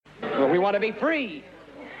We want to be free.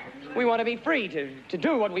 We want to be free to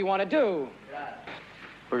do what we want to do.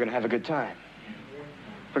 We're going to have a good time.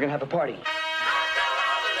 We're going to have a party.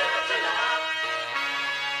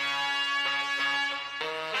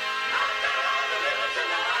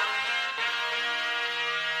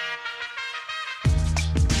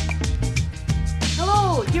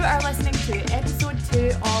 Hello, you are listening to episode 2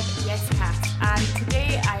 of Yes Cast, and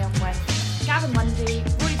today I am with Gavin Lundy,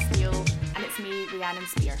 Rory Steele, and it's me, Rhiannon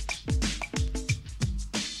Spear.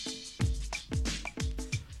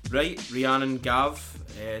 Right, Rhiannon, Gav,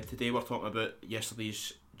 today we're talking about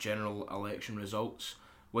yesterday's general election results.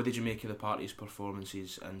 What did you make of the party's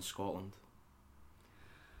performances in Scotland?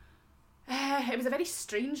 It was a very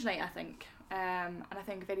strange night, I think, and I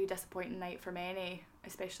think a very disappointing night for many,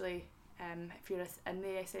 especially if you're in the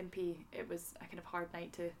SNP. It was a kind of hard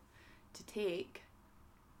night to take.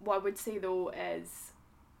 What I would say though is,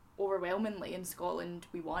 overwhelmingly in Scotland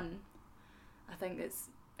we won. I think it's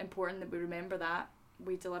important that we remember that.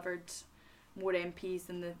 We delivered more MPs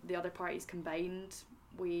than the other parties combined.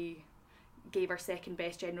 We gave our second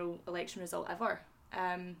best general election result ever,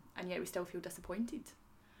 and yet we still feel disappointed.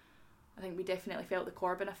 I think we definitely felt the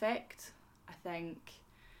Corbyn effect. I think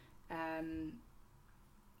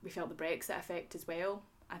we felt the Brexit effect as well.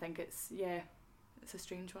 I think it's a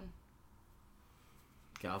strange one.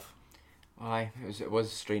 Gav? Aye, it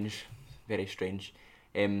was strange, very strange.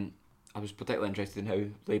 I was particularly interested in how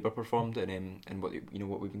Labour performed and what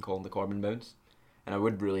we've been calling the Corbyn bounce, and I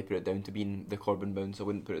would really put it down to being the Corbyn bounce. I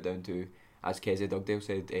wouldn't put it down to, as Kezia Dugdale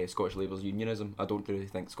said, Scottish Labour's unionism. I don't really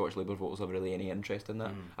think Scottish Labour voters have really any interest in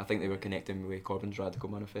that. I think they were connecting with Corbyn's radical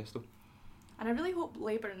manifesto. And I really hope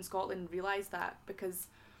Labour in Scotland realise that, because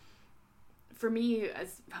for me,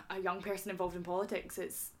 as a young person involved in politics,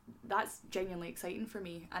 that's genuinely exciting for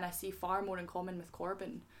me, and I see far more in common with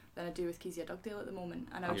Corbyn than I do with Kezia Dugdale at the moment.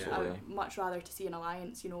 And I would much rather to see an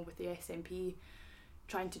alliance, with the SNP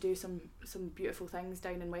trying to do some beautiful things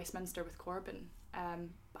down in Westminster with Corbyn.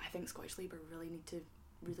 But I think Scottish Labour really need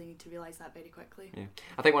to realise that very quickly. Yeah,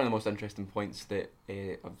 I think one of the most interesting points that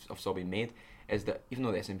I've saw being made is that even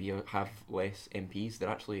though the SNP have less MPs,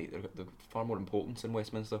 they're far more important in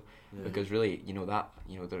Westminster, because really, they're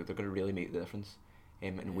going to really make the difference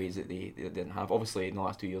in ways that they didn't have. Obviously, in the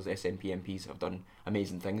last 2 years, SNP MPs have done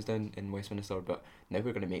amazing things down in Westminster, but now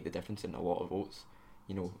we're going to make the difference in a lot of votes.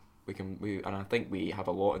 And I think we have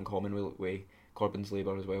a lot in common with Corbyn's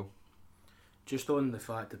Labour as well. Just on the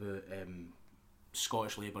fact about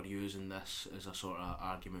Scottish Labour using this as a sort of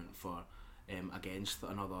argument for against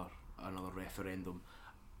another referendum,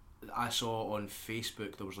 I saw on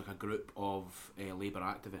Facebook there was like a group of Labour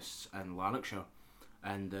activists in Lanarkshire,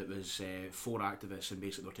 and it was 4 activists, and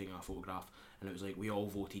basically they were taking a photograph, and it was like, we all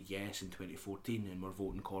voted yes in 2014 and we're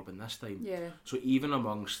voting Corbyn this time. Yeah. So even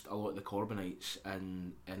amongst a lot of the Corbynites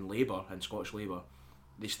in Labour, in Scottish Labour,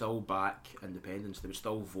 they still back independence. They would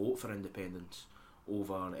still vote for independence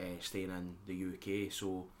over staying in the UK.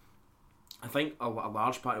 So I think a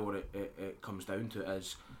large part of what it comes down to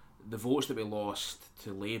is the votes that we lost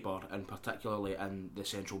to Labour, and particularly in the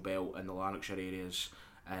Central Belt and the Lanarkshire areas,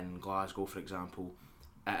 in Glasgow for example.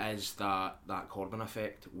 It is that Corbyn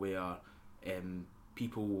effect where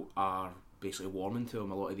people are basically warming to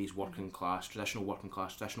him. A lot of these traditional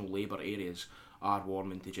Labour areas are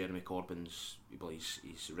warming to Jeremy Corbyn's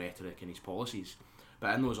his rhetoric and his policies.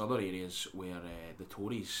 But in those other areas where the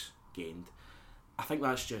Tories gained, I think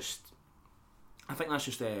that's just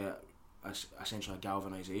essentially a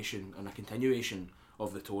galvanisation and a continuation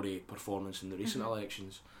of the Tory performance in the recent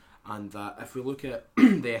elections. And that if we look at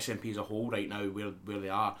the SNP as a whole right now, where they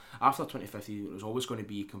are, after 2015, it was always going to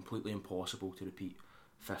be completely impossible to repeat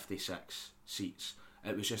 56 seats.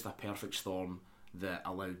 It was just a perfect storm that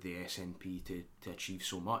allowed the SNP to achieve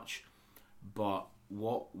so much. But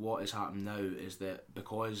what has happened now is that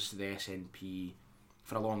because the SNP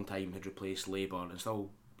for a long time had replaced Labour, and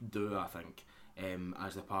still do, I think,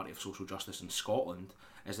 as the party of social justice in Scotland,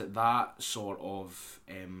 is that sort of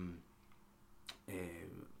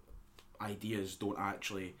ideas don't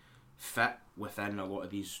actually fit within a lot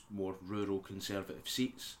of these more rural conservative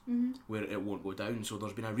seats, where it won't go down. So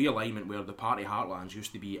there's been a realignment where the party heartlands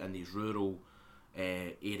used to be in these rural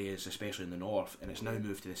areas, especially in the north, and it's now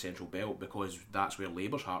moved to the Central Belt because that's where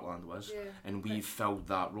Labour's heartland was, and we've filled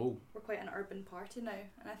that role. We're quite an urban party now,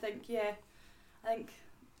 and I think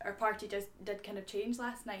our party did kind of change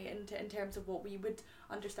last night in terms of what we would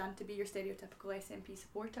understand to be your stereotypical SNP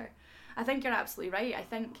supporter. I think you're absolutely right. I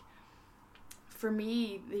think for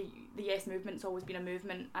me, the Yes movement's always been a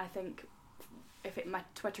movement. I think if my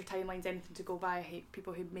Twitter timeline's anything to go by, I hate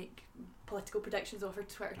people who make political predictions off our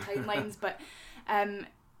Twitter timelines, but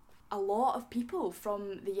a lot of people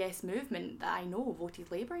from the Yes movement that I know voted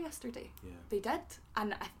Labour yesterday. Yeah. They did,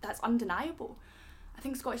 and that's undeniable. I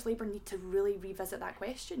think Scottish Labour need to really revisit that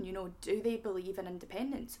question. You know, do they believe in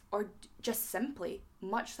independence, or just simply,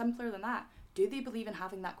 much simpler than that, do they believe in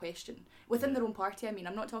having that question within their own party? I mean,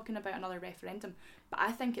 I'm not talking about another referendum, but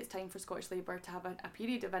I think it's time for Scottish Labour to have a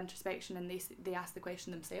period of introspection, and they ask the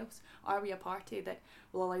question themselves: are we a party that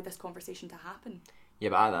will allow this conversation to happen? Yeah,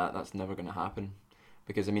 but that's never going to happen.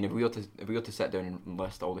 Because I mean, if we were to sit down and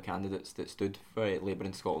list all the candidates that stood for Labour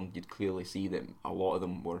in Scotland, you'd clearly see that a lot of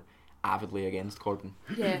them were avidly against Corbyn.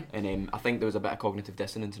 Yeah. And I think there was a bit of cognitive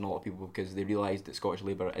dissonance in a lot of people because they realised that Scottish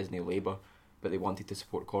Labour isn't Labour, but they wanted to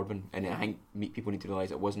support Corbyn. And I think people need to realise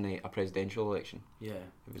it wasn't a presidential election. Yeah.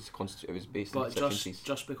 It was based But on constituencies.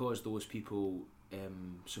 just because those people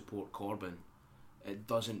support Corbyn, it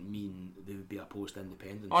doesn't mean they would be opposed to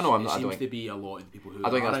independence. Oh no, It I seems don't to be a lot of the people who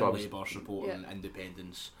I think are that's in what I was- Labour supporting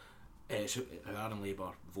independence, who are in Labour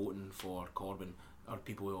voting for Corbyn, are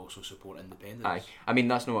people who also support independence. Aye, I mean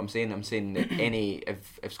that's not what I'm saying. I'm saying that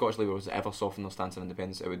if Scottish Labour was to ever soften their stance on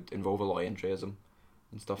independence, it would involve a lot of entrism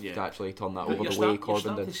and stuff to actually turn that But over you're the way you're Corbyn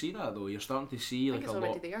starting did. to see that though. You're starting to see I like think a it's lot.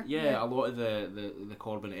 already there. Yeah, a lot of the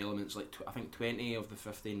Corbyn elements. Like I think 20 of the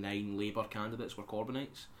 59 Labour candidates were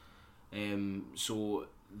Corbynites. So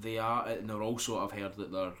they are, and they're also, I've heard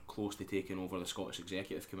that they're close to taking over the Scottish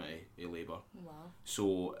Executive Committee of Labour. Wow.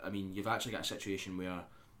 So I mean, you've actually got a situation where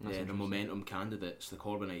That's the interesting. momentum candidates, the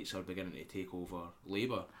Corbynites, are beginning to take over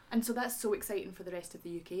Labour. And so that's so exciting for the rest of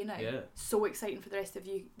the UK now. Yeah. So exciting for the rest of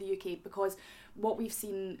the UK, because what we've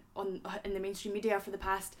seen in the mainstream media for the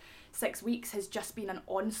past 6 weeks has just been an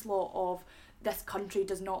onslaught of this country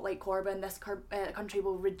does not like Corbyn, this country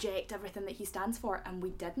will reject everything that he stands for, and we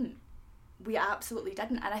didn't. We absolutely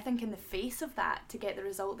didn't. And I think in the face of that, to get the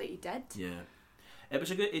result that he did. Yeah. It was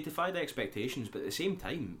a good. He defied expectations, but at the same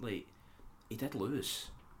time, like he did lose,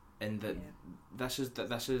 and that this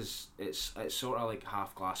is it's sort of like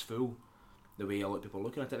half glass full, the way a lot of people are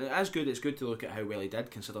looking at it. And it is good. It's good to look at how well he did,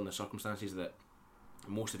 considering the circumstances that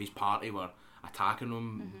most of his party were attacking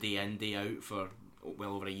him day in day out for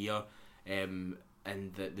well over a year, and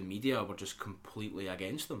that the media were just completely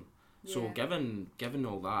against him. So given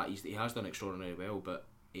all that, he has done extraordinarily well, but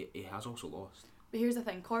he has also lost. But here's the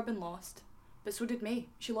thing, Corbyn lost, but so did May.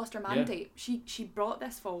 She lost her mandate. She brought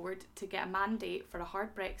this forward to get a mandate for a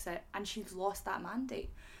hard Brexit, and she's lost that mandate.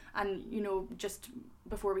 And, you know, just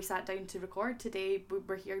before we sat down to record today,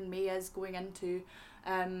 we're hearing May is going into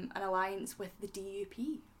an alliance with the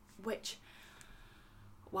DUP, which...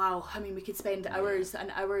 Wow, I mean, we could spend hours and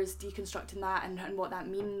hours deconstructing that and what that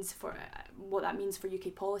means for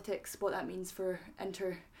UK politics, what that means for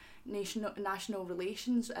international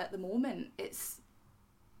relations at the moment. It's,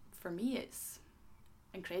 for me, it's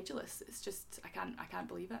incredulous. It's just I can't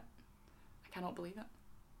believe it. I cannot believe it.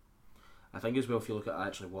 I think as well, if you look at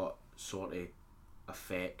actually what sort of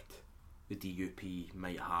effect the DUP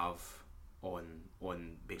might have on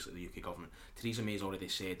basically the UK government, Theresa May's already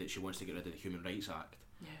said that she wants to get rid of the Human Rights Act.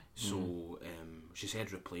 Yeah. So she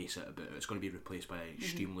said replace it, but it's going to be replaced by an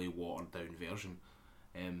extremely watered down version.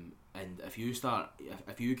 And if you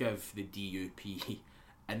give the DUP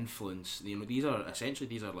influence, you know, these are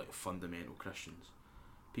like fundamental Christians,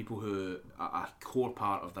 people who a core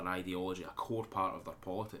part of their ideology, a core part of their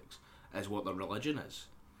politics is what their religion is.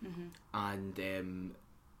 And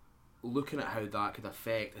looking at how that could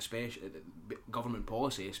affect, especially government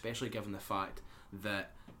policy, especially given the fact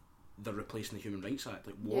that they're replacing the Human Rights Act.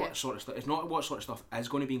 Like what sort of stuff? It's not what sort of stuff is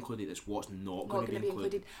going to be included. It's what's not going to be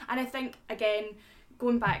included. And I think again,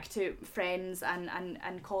 going back to friends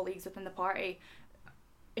and colleagues within the party,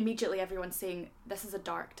 immediately everyone's saying this is a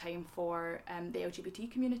dark time for the LGBT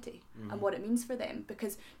community and what it means for them,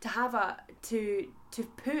 because to have to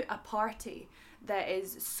put a party that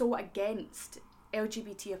is so against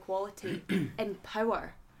LGBT equality in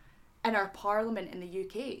power in our parliament in the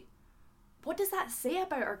UK, what does that say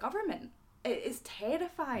about our government? It is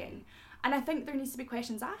terrifying. And I think there needs to be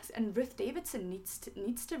questions asked, and Ruth Davidson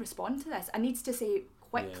needs to respond to this and needs to say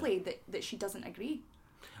quickly that she doesn't agree.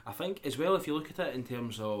 I think as well, if you look at it in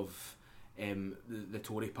terms of the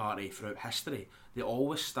Tory party throughout history, they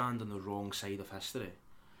always stand on the wrong side of history.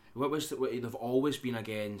 They've always been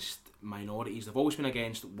against minorities, they've always been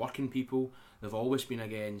against working people, they've always been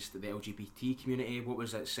against the LGBT community. What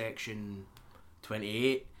was it, Section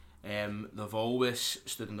 28? They've always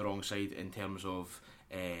stood on the wrong side in terms of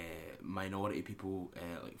minority people.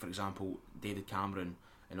 Like for example, David Cameron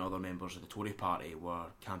and other members of the Tory party were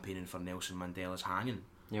campaigning for Nelson Mandela's hanging.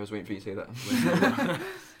 Yeah, I was waiting for you to say that.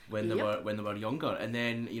 when they were younger. And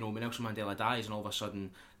then, you know, when Nelson Mandela dies, and all of a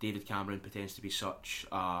sudden David Cameron pretends to be such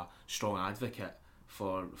a strong advocate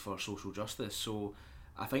for social justice. So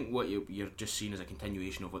I think what you're just seeing is a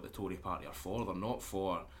continuation of what the Tory party are for. They're not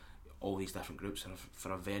for all these different groups. They're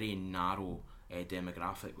for a very narrow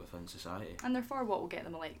demographic within society. And they're for what will get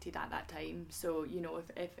them elected at that time. So, you know,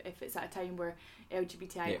 if it's at a time where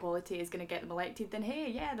LGBTI equality is going to get them elected, then hey,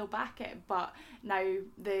 yeah, they'll back it. But now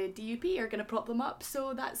the DUP are going to prop them up,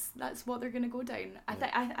 so that's what they're going to go down.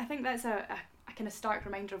 I think that's a kind of stark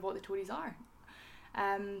reminder of what the Tories are.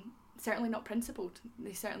 Certainly not principled.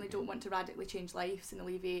 They certainly don't want to radically change lives and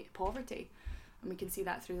alleviate poverty. And we can see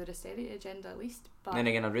that through their austerity agenda at least. But and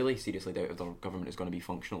again, I really seriously doubt if their government is going to be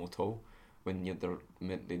functional at all. When they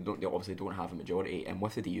obviously don't have a majority, and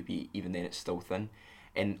with the DUP, even then it's still thin.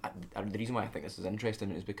 And the reason why I think this is interesting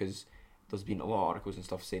is because there's been a lot of articles and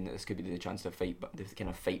stuff saying that this could be the chance to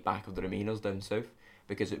fight back of the Remainers down south,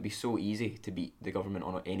 because it would be so easy to beat the government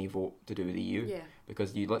on any vote to do with the EU. Yeah.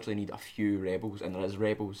 Because you literally need a few rebels, and there is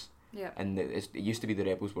rebels. Yeah. And it used to be the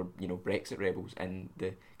rebels were, you know, Brexit rebels and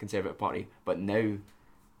the Conservative Party, but now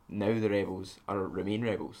the rebels are Remain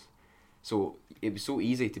rebels. So it was so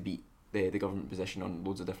easy to beat the government position on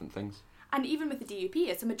loads of different things. And even with the DUP,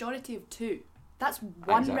 it's a majority of 2. That's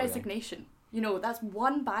one resignation. You know, that's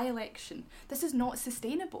one by-election. This is not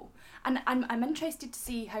sustainable. And I'm interested to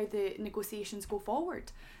see how the negotiations go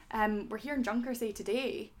forward. We're hearing Juncker say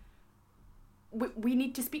today, we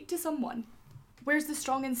need to speak to someone. Where's the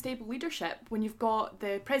strong and stable leadership when you've got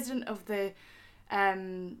the president of the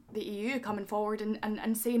EU coming forward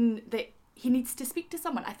and saying that he needs to speak to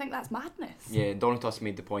someone? I think that's madness. Yeah, Donald Tusk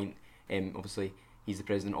made the point. Obviously, he's the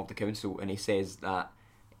president of the council, and he says that,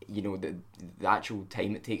 you know, the actual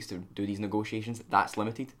time it takes to do these negotiations, that's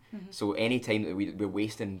limited. Mm-hmm. So any time that we're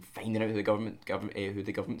wasting finding out who the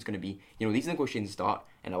government's going to be, you know, these negotiations start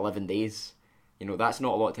in 11 days. You know, that's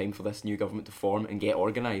not a lot of time for this new government to form and get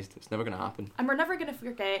organised. It's never going to happen. And we're never going to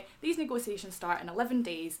forget, these negotiations start in 11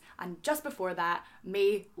 days, and just before that,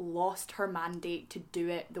 May lost her mandate to do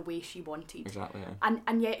it the way she wanted. Exactly, yeah.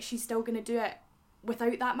 And yet she's still going to do it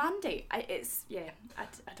without that mandate. I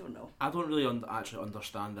don't know. I don't really actually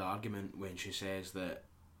understand the argument when she says that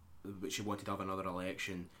she wanted to have another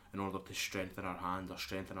election in order to strengthen her hand or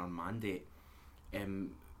strengthen her mandate,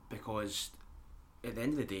 because at the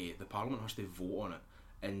end of the day, the Parliament has to vote on it,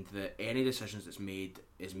 and that any decisions that's made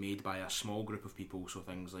is made by a small group of people. So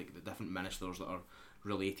things like the different ministers that are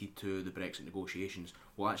related to the Brexit negotiations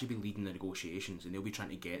will actually be leading the negotiations, and they'll be trying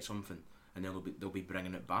to get something, and they'll be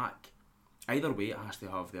bringing it back. Either way, it has to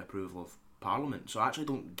have the approval of Parliament. So I actually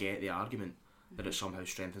don't get the argument that it somehow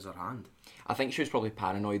strengthens her hand. I think she was probably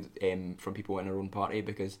paranoid from people in her own party,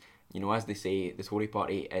 because, you know, as they say, the Tory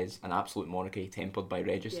party is an absolute monarchy tempered by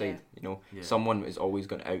regicide. You know, someone is always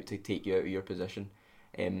going out to take you out of your position.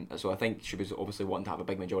 So I think she was obviously wanting to have a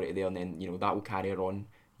big majority there, and then, you know, that will carry her on,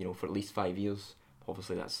 you know, for at least 5 years.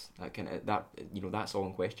 Obviously, that's all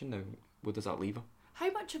in question now. What does that leave her? How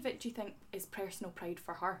much of it do you think is personal pride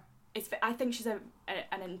for her? I think she's an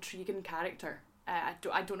intriguing character.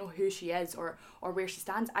 I don't know who she is or where she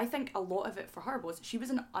stands. I think a lot of it for her was she was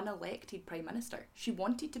an unelected Prime Minister. She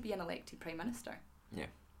wanted to be an elected Prime Minister.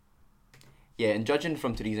 Yeah, and judging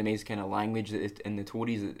from Theresa May's kind of language and the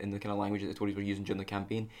kind of language that the Tories were using during the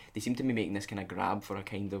campaign, they seem to be making this kind of grab for a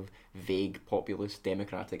kind of vague populist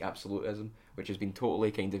democratic absolutism, which has been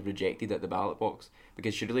totally kind of rejected at the ballot box,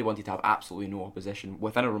 because she really wanted to have absolutely no opposition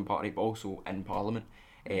within her own party, but also in Parliament.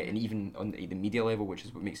 And even on the media level, which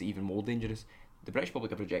is what makes it even more dangerous. The British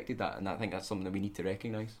public have rejected that, and I think that's something that we need to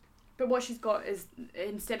recognise. But what she's got is,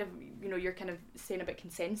 instead of, you know, you're kind of saying about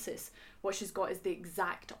consensus, what she's got is the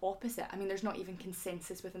exact opposite. I mean, there's not even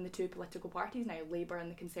consensus within the two political parties now, Labour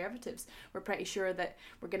and the Conservatives. We're pretty sure that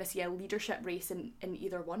we're going to see a leadership race in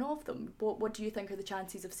either one of them. What do you think are the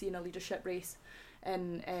chances of seeing a leadership race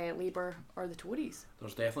in Labour or the Tories?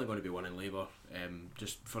 There's definitely going to be one in Labour,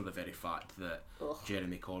 just for the very fact that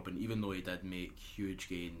Jeremy Corbyn, even though he did make huge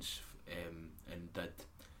gains and did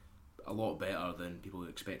a lot better than people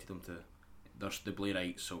expected him to, the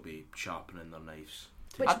Blairites will be sharpening their knives.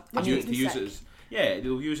 They'll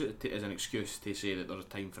use it as an excuse to say that there's a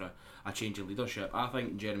time for a change in leadership. I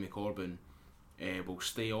think Jeremy Corbyn will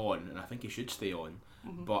stay on, and I think he should stay on.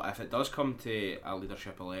 Mm-hmm. But if it does come to a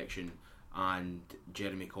leadership election and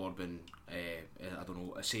Jeremy Corbyn, I don't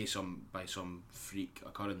know, say by some freak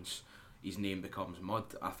occurrence, his name becomes mud,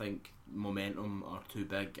 I think momentum are too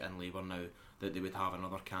big in Labour now that they would have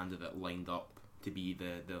another candidate lined up to be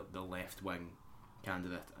the left wing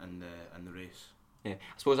candidate in the race. Yeah,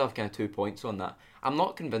 I suppose I have kind of 2 points on that. I'm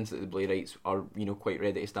not convinced that the Blairites are, quite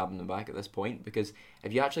ready to stab in the back at this point, because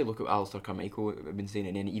if you actually look at what Alistair Carmichael have been saying,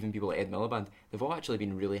 and then even people like Ed Miliband, they've all actually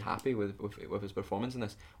been really happy with his performance in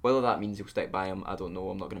this. Whether that means he'll stick by him, I don't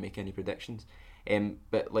know. I'm not going to make any predictions.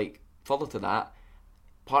 But like further to that,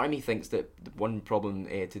 part of me thinks that the one problem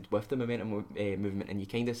with the momentum movement, and you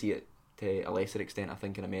kind of see it to a lesser extent, I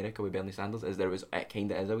think, in America with Bernie Sanders, is it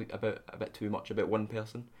kind of is a bit too much about one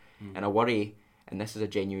person, and I worry. And this is a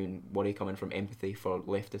genuine worry coming from empathy for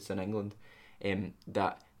leftists in England,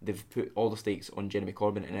 that they've put all the stakes on Jeremy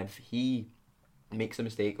Corbyn, and if he makes a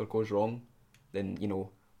mistake or goes wrong, then,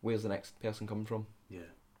 where's the next person coming from? Yeah.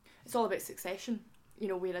 It's all about succession.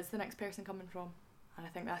 Where is the next person coming from? And I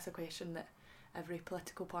think that's a question that every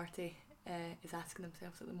political party is asking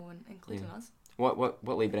themselves at the moment, including us. What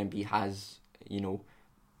Labour MP has,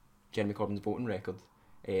 Jeremy Corbyn's voting record,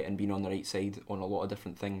 and being on the right side on a lot of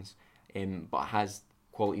different things, but has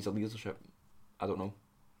qualities of leadership. I don't know.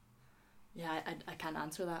 Yeah, I can't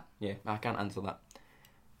answer that. Yeah, I can't answer that.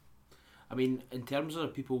 I mean, in terms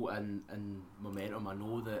of people in momentum, I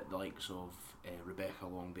know that the likes of Rebecca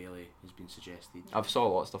Long Bailey has been suggested. I've saw a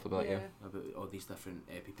lot of stuff about it, about all these different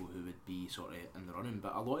people who would be sort of in the running,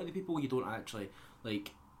 but a lot of the people you don't actually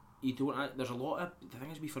like. There's a lot of the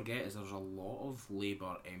things we forget is there's a lot of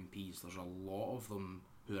Labour MPs. There's a lot of them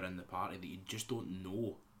who are in the party that you just don't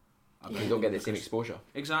know. You don't get the same exposure.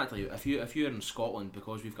 Exactly. If you're in Scotland,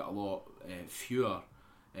 because we've got a lot fewer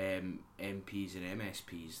MPs and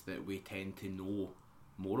MSPs, that we tend to know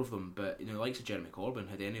more of them. But the likes of Jeremy Corbyn,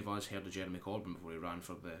 had any of us heard of Jeremy Corbyn before he ran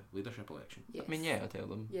for the leadership election? Yes. I mean, yeah, I'd heard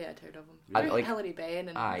them. Yeah, I'd heard of him. Really? Hillary Benn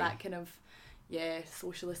and Aye. that kind of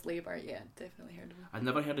socialist Labour. Yeah, definitely heard of him. I'd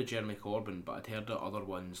never heard of Jeremy Corbyn, but I'd heard of other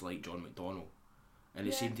ones like John McDonnell, and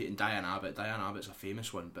it seemed to, and Diane Abbott. Diane Abbott's a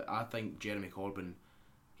famous one, but I think Jeremy Corbyn,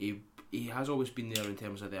 he has always been there in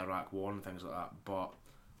terms of the Iraq War and things like that, but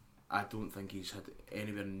I don't think he's had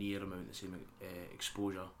anywhere near amount the same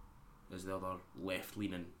exposure as the other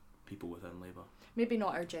left-leaning people within Labour. Maybe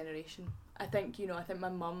not our generation. I think my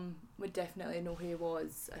mum would definitely know who he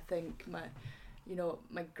was. I think my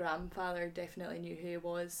grandfather definitely knew who he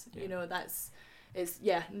was.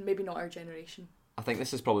 Yeah. Maybe not our generation. I think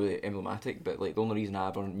this is probably emblematic, but like the only reason I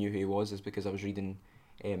ever knew who he was is because I was reading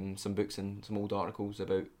some books and some old articles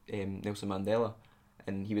about Nelson Mandela,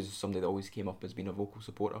 and he was somebody that always came up as being a vocal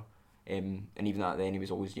supporter. And even at then, he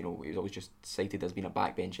was always just cited as being a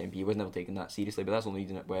backbench MP. He was never taken that seriously, but that's the only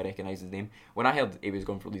reason why I recognise his name. When I heard he was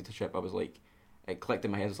going for leadership, I was like, it clicked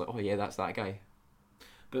in my head. I was like, oh yeah, that's that guy.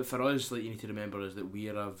 But for us, like, you need to remember is that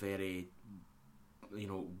we're a very,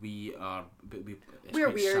 we're weird.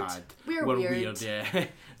 Sad. We're weird. Yeah.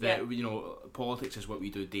 That politics is what we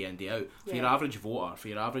do day in, day out. For your average voter, for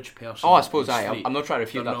your average person. Oh, I suppose I'm not trying to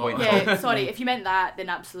refute that point. Yeah, sorry, if you meant that, then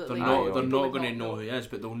absolutely. They're not going to know who he is,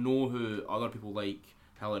 but they'll know who other people like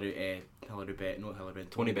Tony Benn,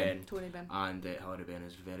 and Hillary Benn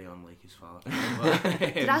is very unlike his father.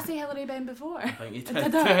 Did I say Hillary Benn before? I think you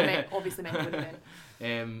did. Obviously meant Tony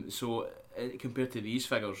Benn. So compared to these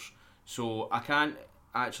figures, so I can't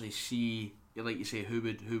actually see, like you say, who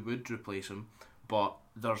would replace him, but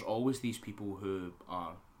there's always these people who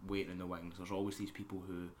are waiting in the wings. There's always these people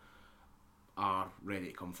who are ready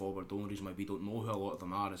to come forward. The only reason why we don't know who a lot of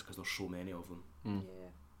them are is because there's so many of them. Yeah.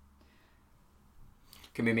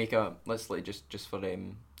 Can we make let's like just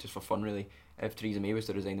for fun really, if Theresa May was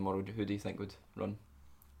to resign tomorrow, who do you think would run?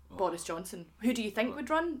 Boris Johnson. Who do you think would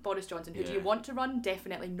run? Boris Johnson. Who do you want to run?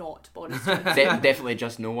 Definitely not Boris Johnson. Definitely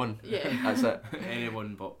just no one. Yeah. That's it.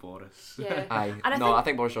 Anyone but Boris. Yeah. Aye. And I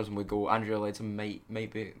think Boris Johnson would go. Andrea Leadsom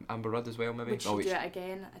might be Amber Rudd as well, maybe. Would she do it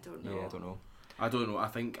again? I don't know. Yeah, I don't know. I don't know. I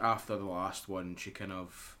think after the last one, she kind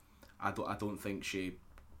of, I don't think she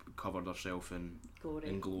covered herself in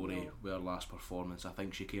glory No. with her last performance. I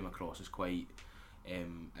think she came across as quite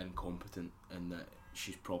incompetent, and that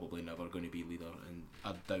she's probably never going to be leader, and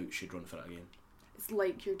I doubt she'd run for it again. It's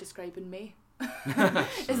like you're describing me.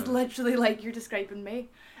 It's literally like you're describing me.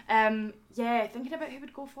 Thinking about who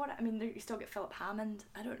would go for it. I mean, you still get Philip Hammond.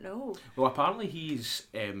 I don't know. Well, apparently he's,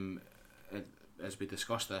 as we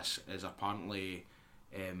discussed this, is apparently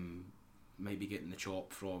might be getting the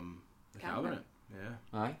chop from the cabinet.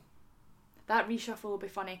 Yeah. Aye. That reshuffle will be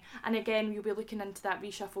funny, and again you'll be looking into that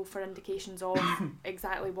reshuffle for indications of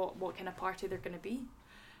exactly what kind of party they're going to be.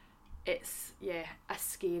 It's a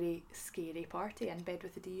scary party in bed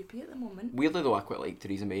with the DUP at the moment. Weirdly though, I quite like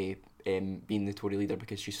Theresa May being the Tory leader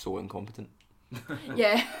because she's so incompetent.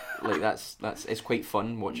 Yeah. Like that's it's quite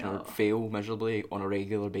fun watching her No. fail miserably on a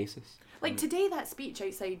regular basis. Like today, that speech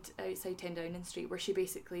outside 10 Downing Street, where she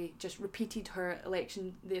basically just repeated her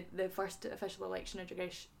election, the first official election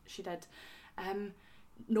address she did.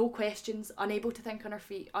 No questions, unable to think on her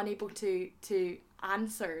feet, unable to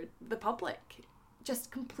answer the public,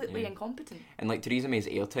 just completely Yeah. incompetent. And like Theresa May's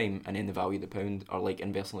airtime and then the value of the pound are like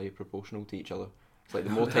inversely proportional to each other. It's like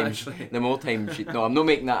the more time, Actually. the more time she. No, I'm not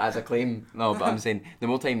making that as a claim. No, but I'm saying the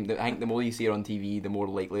more time. I think the more you see her on TV, the more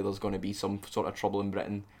likely there's going to be some sort of trouble in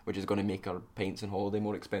Britain, which is going to make her pints and holiday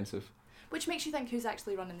more expensive. Which makes you think who's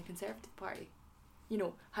actually running the Conservative Party. You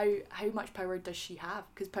know, how much power does she have?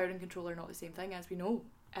 Because power and control are not the same thing, as we know.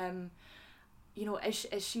 You know, is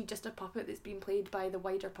she just a puppet that's being played by the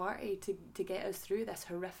wider party to get us through this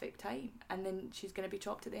horrific time, and then she's going to be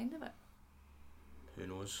chopped at the end of it? Who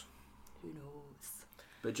knows? Who knows?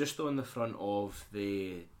 But just on the front of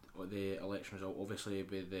the election result, obviously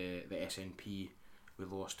with the SNP, we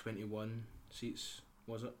lost 21 seats.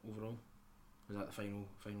 Was it overall? Was that the final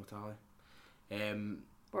tally?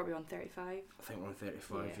 What are we on, 35? I think we're on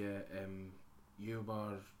 35. Yeah. You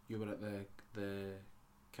were at the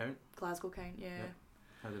count. Glasgow count, yeah.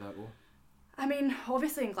 How did that go? I mean,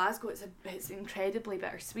 obviously in Glasgow it's incredibly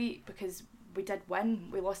bittersweet because we did win.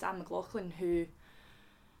 We lost Anne McLaughlin, who,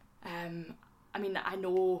 I mean, I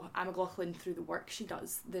know Anne McLaughlin through the work she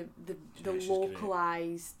does, the She's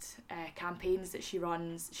localised campaigns that she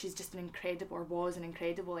runs. She's just was an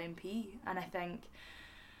incredible MP, and I think,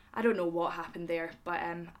 I don't know what happened there, but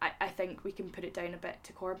I think we can put it down a bit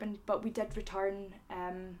to Corbyn. But we did return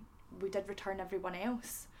everyone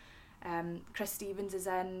else. Chris Stevens is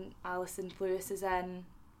in, Alison Lewis is in,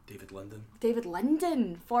 David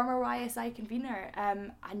Linden, former YSI convener,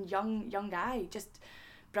 and young guy, just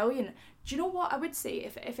brilliant. Do you know what I would say?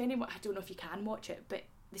 If anyone, I don't know if you can watch it, but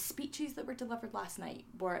the speeches that were delivered last night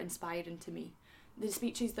were inspiring to me. The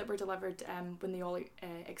speeches that were delivered when they all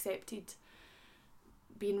accepted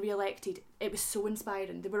being re-elected, it was so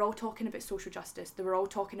inspiring. They were all talking about social justice. They were all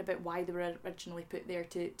talking about why they were originally put there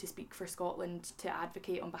to speak for Scotland, to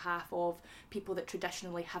advocate on behalf of people that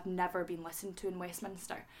traditionally have never been listened to in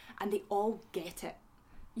Westminster. And they all get it.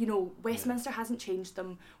 You know, Westminster hasn't changed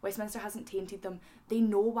them. Westminster hasn't tainted them. They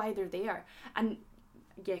know why they're there. And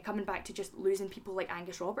yeah, coming back to just losing people like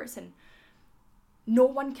Angus Robertson, no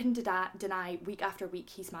one can deny week after week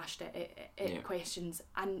he smashed it questions,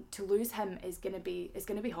 and to lose him is gonna be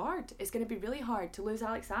hard. It's gonna be really hard. To lose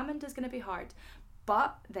Alex Salmond is gonna be hard.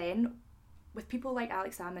 But then with people like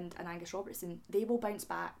Alex Salmond and Angus Robertson, they will bounce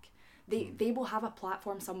back. They will have a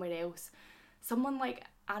platform somewhere else. Someone like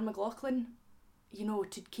Anne McLaughlin, you know,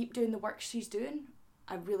 to keep doing the work she's doing,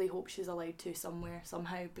 I really hope she's allowed to somewhere,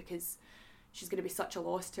 somehow, because she's going to be such a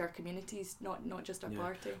loss to our communities, not just our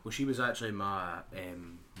party. Well, she was actually my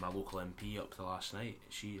local MP up to last night.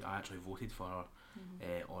 I actually voted for her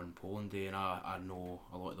on polling day, and I know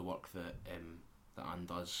a lot of the work that Anne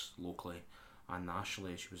does locally and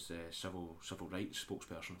nationally. She was the civil rights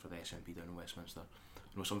spokesperson for the SNP down in Westminster.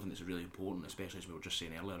 You know, something that's really important, especially as we were just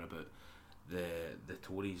saying earlier about the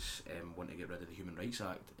Tories want to get rid of the Human Rights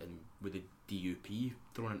Act, and with the DUP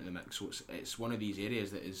thrown into the mix, so it's one of these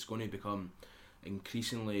areas that is going to become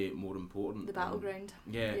increasingly more important. The battleground.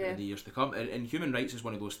 In the years to come. And human rights is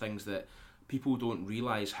one of those things that people don't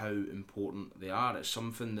realise how important they are. It's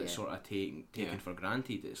something that's sort of taken for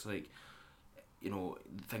granted. It's like, you know,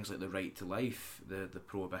 things like the right to life, the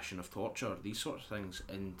prohibition of torture, these sort of things.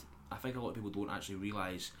 And I think a lot of people don't actually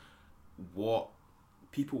realise what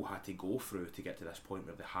people had to go through to get to this point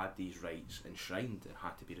where they had these rights enshrined and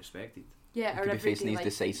had to be respected. Yeah, we could be facing these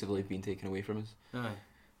decisively being taken away from us. Aye.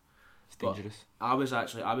 It's dangerous. But I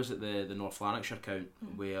was at the North Lanarkshire count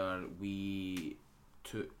where we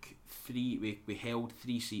took we held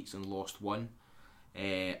 3 seats and lost 1,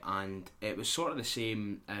 and it was sort of the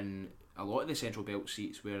same in a lot of the Central Belt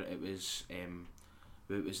seats where it was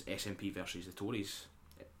SNP versus the Tories,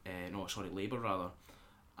 Labour rather.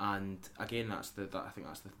 And again, I think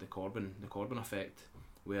that's the Corbyn effect,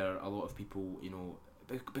 where a lot of people, you know,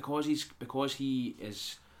 because he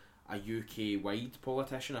is a UK wide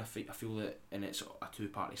politician, I feel that, and it's a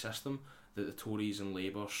 2-party system, that the Tories and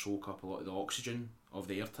Labour soak up a lot of the oxygen of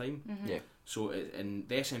the airtime. Mm-hmm. Yeah. So and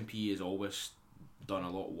the SNP has always done a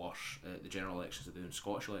lot worse at the general elections than they do in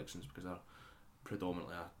Scottish elections, because they're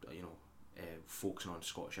predominantly focusing on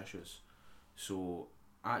Scottish issues. So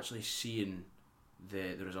actually seeing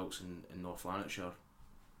the results in North Lanarkshire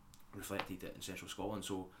reflected it in Central Scotland.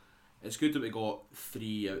 So it's good that we got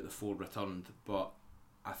 3 out of the 4 returned, but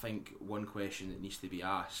I think one question that needs to be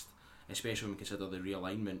asked, especially when we consider the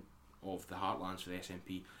realignment of the heartlands for the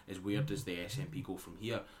SNP is where does the SNP go from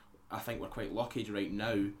here. I think we're quite lucky right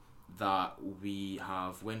now that we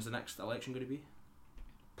have, when's the next election going to be?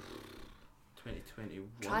 2021.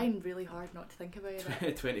 Trying really hard not to think about it.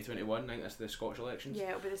 2021, I think that's the Scottish elections. Yeah,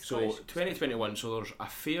 it'll be the Scottish. So 2021, so there's a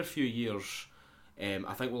fair few years.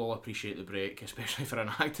 I think we'll all appreciate the break, especially for an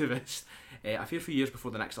activist. A fair few years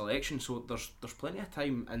before the next election, so there's plenty of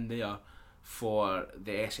time in there for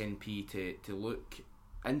the SNP to look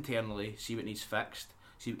internally, see what needs fixed,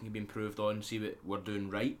 see what can be improved on, see what we're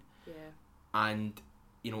doing right, and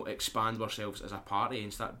expand ourselves as a party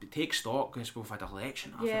and take stock, because we've had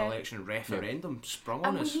election after election, referendum sprung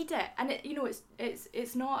on us. And we need it, and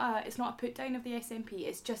it's not a put down of the SNP.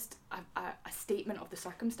 It's just a statement of the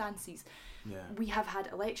circumstances. Yeah. We have had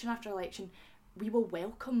election after election. We will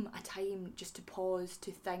welcome a time just to pause, to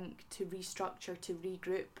think, to restructure, to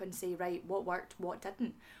regroup and say, right, what worked, what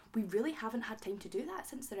didn't. We really haven't had time to do that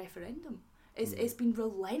since the referendum. It's been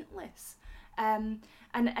relentless. And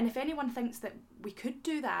if anyone thinks that we could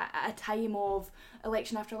do that at a time of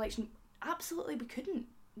election after election, absolutely we couldn't.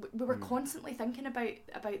 We were constantly thinking about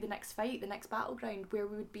the next fight, the next battleground, where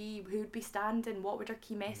we would be, who would be standing, what would our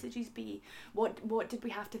key messages be, what did we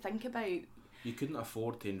have to think about. You couldn't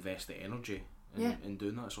afford to invest the energy in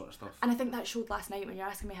doing that sort of stuff. And I think that showed last night when you're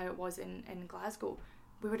asking me how it was in Glasgow.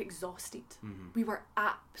 We were exhausted. Mm-hmm. We were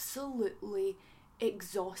absolutely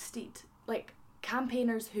exhausted. Like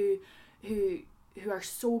campaigners who are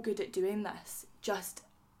so good at doing this, just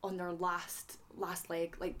on their last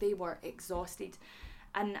leg, like they were exhausted.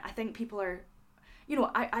 And I think people are,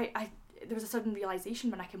 I there was a sudden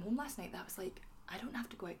realisation when I came home last night that I was like, I don't have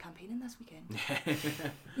to go out campaigning this weekend.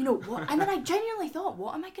 What? And then I genuinely thought,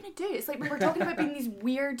 what am I going to do? It's like we were talking about being these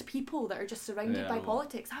weird people that are just surrounded by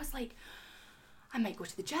politics. I was like, I might go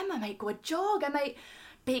to the gym, I might go a jog, I might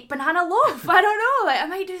bake banana loaf, I don't know, like I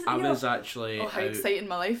might do. I was actually how exciting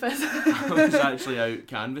my life is. I was actually out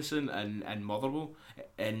canvassing in Motherwell,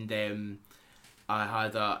 and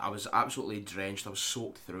I was absolutely drenched. I was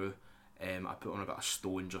soaked through. I put on about a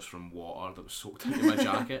stone just from water that was soaked into my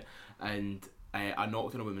jacket, and I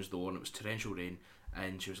knocked on a woman's door, and it was torrential rain,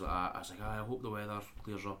 and she was like, I was like, I hope the weather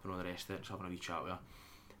clears up and all the rest of it. Just having a wee chat with her,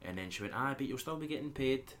 and then she went, but you'll still be getting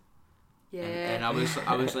paid. Yeah. And I was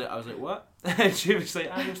like, what? And she was like,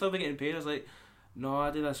 you'll still be getting paid. I was like, no, I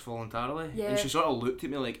do this voluntarily. Yeah. And she sort of looked at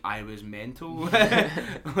me like I was mental.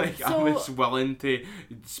 Like I was willing to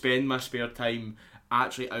spend my spare time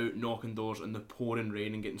actually out knocking doors in the pouring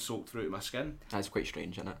rain and getting soaked through to my skin. That's quite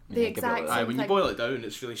strange, isn't it? The exact same when you thing. boil it down,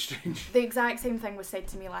 it's really strange. The exact same thing was said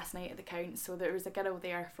to me last night at the count. So there was a girl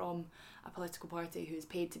there from a political party who's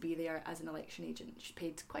paid to be there as an election agent. She's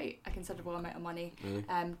paid quite a considerable amount of money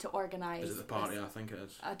to organise. Is it the party? I think it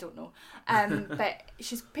is. I don't know. But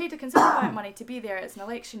she's paid a considerable amount of money to be there as an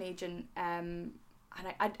election agent. And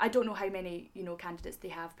I don't know how many candidates they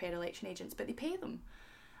have per election agents, but they pay them.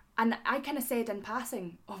 And I kind of said in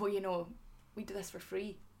passing, we do this for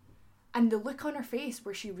free. And the look on her face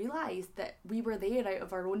where she realised that we were there out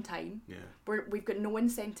of our own time. Yeah. We've got no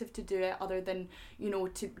incentive to do it other than,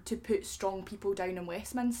 to put strong people down in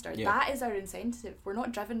Westminster. Yeah. That is our incentive. We're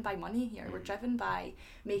not driven by money here. We're driven by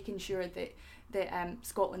making sure that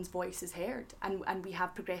Scotland's voice is heard and we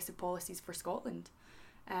have progressive policies for Scotland.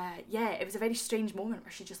 It was a very strange moment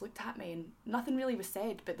where she just looked at me and nothing really was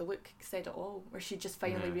said, but the look said it all, where she just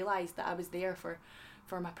finally realised that I was there for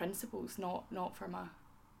my principles, not for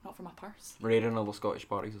my purse. Rare in other Scottish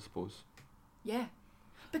parties, I suppose. Yeah,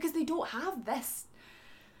 because they don't have this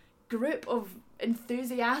group of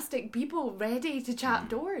enthusiastic people ready to chat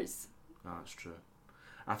doors. That's true.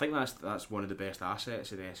 I think that's one of the best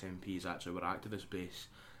assets of the SNP is actually our activist base.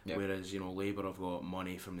 Yep. Whereas Labour have got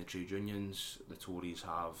money from the trade unions, the Tories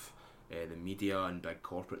have the media and big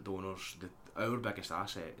corporate donors. Our biggest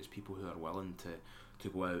asset is people who are willing to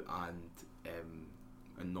go out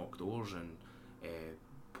and knock doors and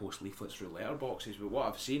post leaflets through letterboxes. But what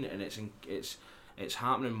I've seen, and it's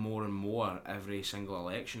happening more and more every single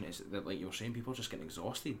election, is that, like you were saying, people are just getting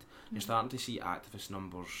exhausted. Mm-hmm. You're starting to see activist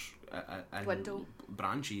numbers in dwindle.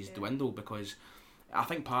 Branches dwindle, because I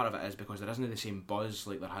think part of it is because there isn't the same buzz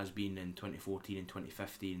like there has been in 2014 and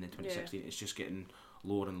 2015 and 2016. It's just getting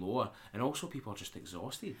lower and lower, and also people are just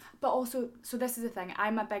exhausted. But also, so this is the thing,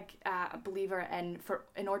 I'm a big believer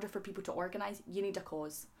in order for people to organise, you need a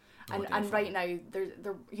cause. And right now,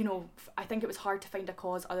 there I think it was hard to find a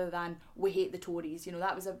cause other than we hate the Tories.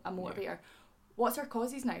 That was a motivator. Yeah. What's our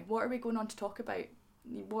causes now? What are we going on to talk about?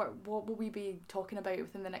 What will we be talking about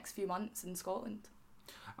within the next few months in Scotland?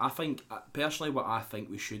 I think, personally, what I think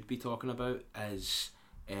we should be talking about is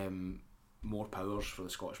more powers for the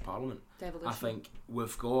Scottish Parliament. Devolution. I think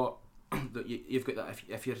we've got that you've got that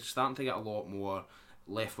if you're starting to get a lot more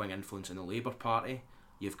left-wing influence in the Labour Party,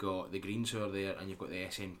 you've got the Greens who are there, and you've got the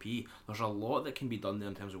SNP. There's a lot that can be done there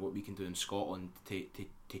in terms of what we can do in Scotland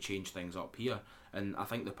to change things up here, and I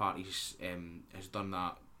think the party has done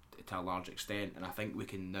that to a large extent, and I think we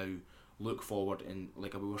can now look forward, and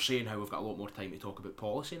like we were saying, how we've got a lot more time to talk about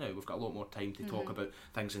policy now. We've got a lot more time to talk about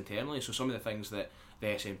things internally. So some of the things that the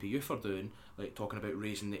SNP youth are doing, like talking about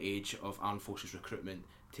raising the age of armed forces recruitment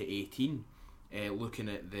to 18, looking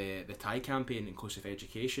at the TIE campaign, inclusive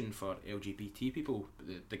education for LGBT people,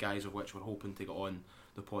 the guys of which we're hoping to get on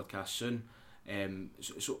the podcast soon.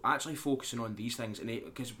 So actually focusing on these things, and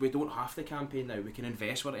because we don't have to campaign now, we can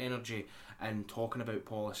invest our energy in talking about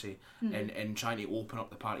policy and trying to open up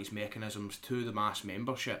the party's mechanisms to the mass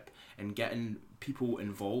membership and getting people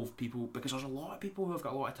involved, because there's a lot of people who have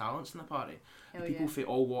got a lot of talents in the party, people from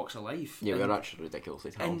all walks of life. Yeah, we're actually ridiculously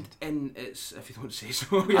talented. And it's, if you don't say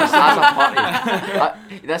so, as a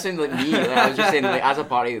party, that sounds like me. Like, I was just saying, like, as a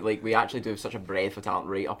party, like, we actually do have such a breadth of talent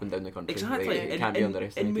right up and down the country. Exactly, like, it can't be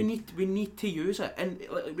underestimated. And we need to use it. And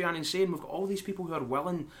like Rhiannon's saying, we've got all these people who are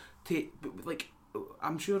willing to, like,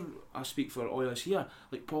 I'm sure I speak for all of us here,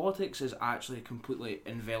 like, politics has actually completely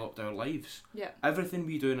enveloped our lives. Yeah. Everything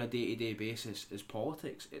we do on a day-to-day basis is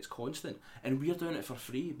politics. It's constant. And we're doing it for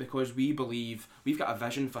free because we believe we've got a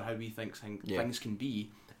vision for how we think things can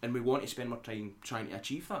be, and we want to spend more time trying to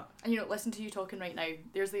achieve that. And listen to you talking right now,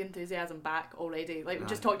 there's the enthusiasm back already. Like, we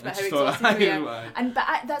just talked about how exhausted we are.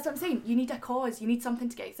 But that's what I'm saying, you need a cause, you need something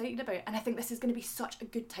to get excited about, and I think this is going to be such a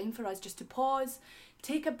good time for us just to pause,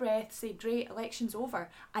 take a breath, say, great, election's over,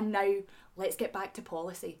 and now let's get back to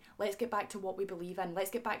policy, let's get back to what we believe in, let's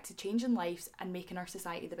get back to changing lives and making our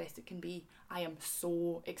society the best it can be. I am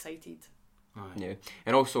so excited. Aye. Yeah,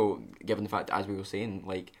 and also given the fact, as we were saying,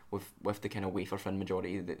 like with the kind of wafer thin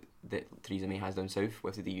majority that Theresa May has down south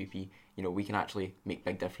with the DUP, we can actually make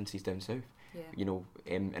big differences down south. Yeah.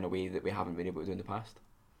 In a way that we haven't been able to do in the past.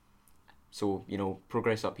 So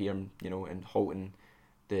progress up here, and halting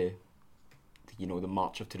the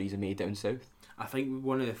march of Theresa May down south. I think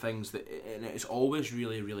one of the things that, and it's always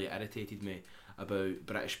really, really irritated me about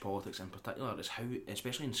British politics in particular, is how,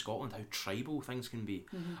 especially in Scotland, how tribal things can be.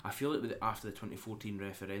 I feel like after the 2014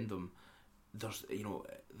 referendum, there's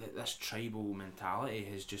this tribal mentality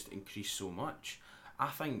has just increased so much. I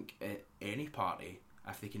think any party,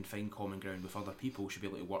 if they can find common ground with other people, should be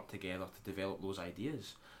able to work together to develop those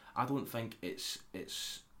ideas. I don't think it's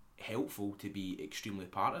helpful to be extremely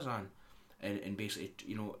partisan. And basically,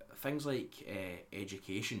 things like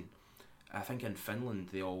education. I think in Finland,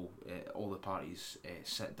 they all the parties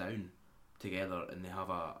sit down together and they have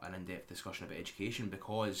an in-depth discussion about education,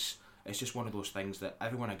 because it's just one of those things that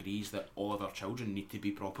everyone agrees that all of our children need to be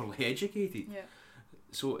properly educated. Yeah.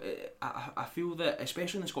 So I feel that,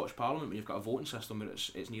 especially in the Scottish Parliament, when you've got a voting system where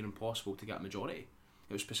it's near impossible to get a majority,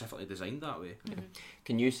 it was specifically designed that way. Yeah.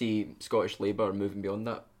 Can you see Scottish Labour moving beyond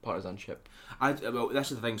that partisanship? Well,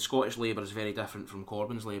 this is the thing. Scottish Labour is very different from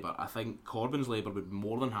Corbyn's Labour. I think Corbyn's Labour would be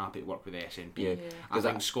more than happy to work with the SNP. Yeah. I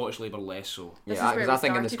think Scottish Labour less so. Yeah, because I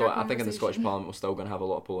think in the Scottish Parliament we're still going to have a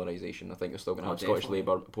lot of polarisation. I think we're still going to have Scottish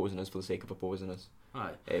Labour opposing us for the sake of opposing us.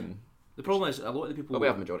 Aye. The problem is a lot of the people. But we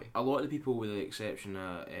have a majority. A lot of the people, with the exception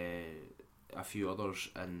of a few others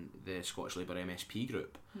in the Scottish Labour MSP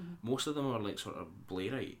group, most of them are like sort of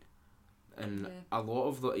Blairite. And a lot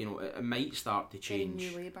of the, it might start to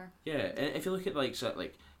change. New Labour. Yeah, and if you look at like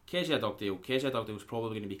Kezia Dugdale's probably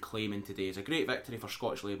going to be claiming today as a great victory for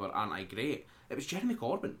Scottish Labour, aren't I great? It was Jeremy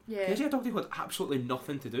Corbyn. Yeah. Kezia Dugdale had absolutely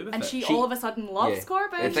nothing to do with and it. She all of a sudden loves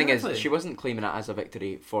Corbyn. The thing is, she wasn't claiming it as a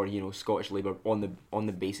victory for Scottish Labour on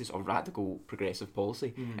the basis of radical progressive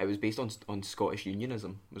policy. It was based on Scottish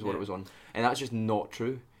unionism, was what it was on, and that's just not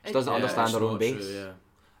true. She doesn't understand her own base. True, yeah.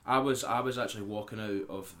 I was actually walking out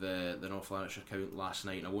of the North Lanarkshire count last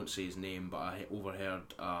night, and I won't say his name, but I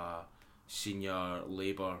overheard a senior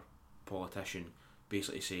Labour politician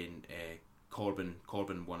basically saying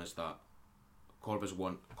Corbyn won us that.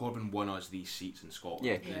 Corbyn won us these seats in Scotland.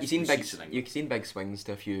 Yeah, you've seen big swings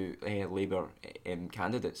to a few Labour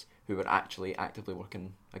candidates who were actually actively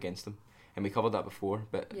working against them, and we covered that before.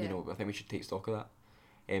 But I think we should take stock of that.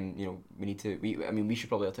 We should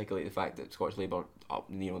probably articulate the fact that Scottish Labour,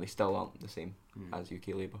 they still aren't the same as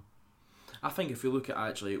UK Labour. I think if we look at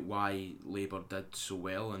actually why Labour did so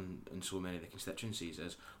well in so many of the constituencies,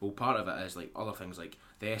 is, well, part of it is like other things like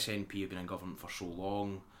the SNP have been in government for so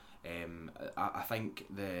long. I think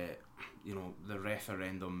the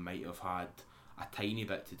referendum might have had a tiny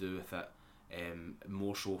bit to do with it,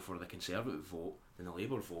 more so for the Conservative vote than the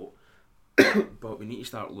Labour vote. But we need to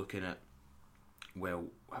start looking at, well,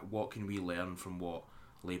 what can we learn from what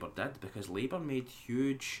Labour did, because Labour made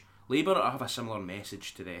huge... Labour have a similar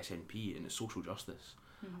message to the SNP, and it's social justice.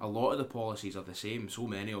 A lot of the policies are the same. So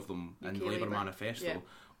many of them in the Labour manifesto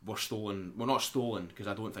were stolen. Well, not stolen, because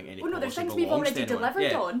I don't think any policy there's things belongs we've already to anyone.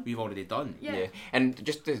 delivered on. We've already done. Yeah. And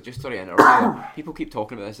just sorry to interrupt, people keep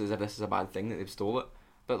talking about this as if this is a bad thing that they've stole it,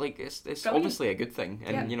 but like it's Brilliant. obviously a good thing,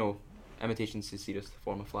 and you know, imitation's the sincerest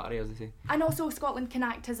form of flattery, as they say. And also Scotland can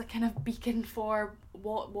act as a kind of beacon for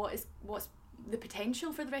what's the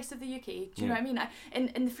potential for the rest of the UK. Do you know what I mean?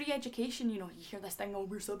 In the free education, you know, you hear this thing, oh,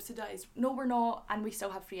 we're subsidised. No, we're not, and we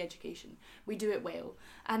still have free education. We do it well.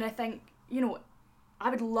 And I think, you know,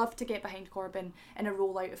 I would love to get behind Corbyn in a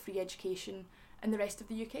rollout of free education in the rest of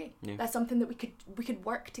the UK. Yeah. That's something that we could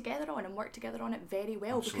work together on, and work together on it very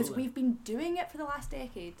well. Absolutely. Because we've been doing it for the last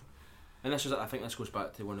decade. And I think this goes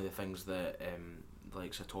back to one of the things that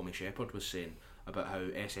like Sir Tommy Shepherd was saying about how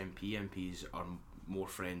SNP MPs are more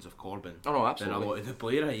friends of Corbyn Oh no, absolutely. than a lot of the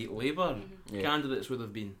Blairite Labour candidates would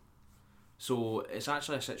have been. So it's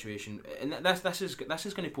actually a situation, and this is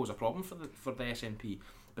going to pose a problem for the SNP,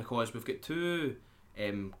 because we've got two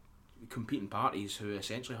competing parties who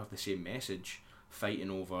essentially have the same message fighting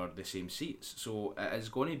over the same seats. So it is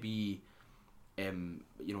going to be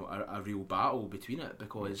you know, a real battle between it,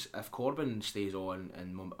 because if Corbyn stays on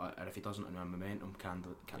or if he doesn't, and a momentum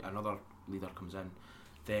another leader comes in,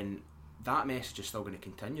 then that message is still going to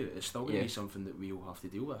continue. It's still going to be something that we will have to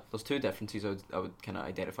deal with. There's two differences I would kind of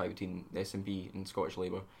identify between the SNP and Scottish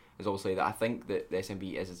Labour. Is obviously that I think that the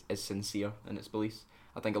SNP is sincere in its beliefs.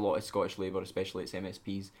 I think a lot of Scottish Labour, especially its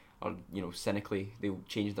MSPs, are, you know, cynically, they'll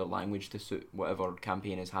change their language to suit whatever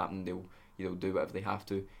campaign is happening. They'll do whatever they have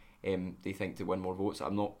to. They think to win more votes.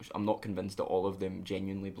 I'm not convinced that all of them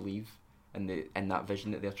genuinely believe in that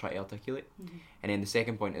vision that they're trying to articulate. And then the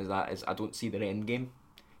second point is I don't see their end game,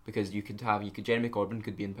 because you could Jeremy Corbyn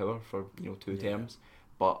could be in power for, you know, 2 terms,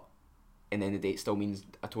 but in the end of the day it still means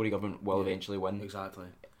a Tory government will eventually win. Exactly.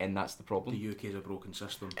 And that's the problem. The UK is a broken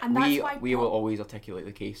system. And that's why we will always articulate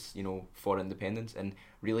the case, you know, for independence. And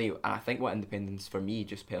really, and I think what independence for me,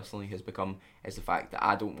 just personally, has become is the fact that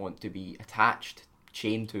I don't want to be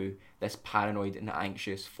chained to this paranoid and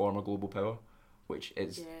anxious former global power, which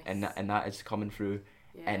is and that is coming through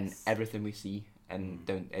in everything we see and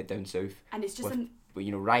down south. And it's just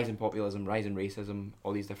you know, rising populism, rising racism,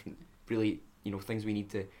 all these different really, you know, things we need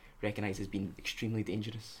to recognise as being extremely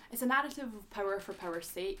dangerous. It's a narrative of power for power's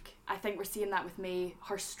sake. I think we're seeing that with May,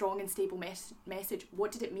 her strong and stable message.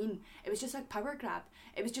 What did it mean? It was just a power grab.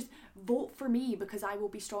 It was just vote for me because I will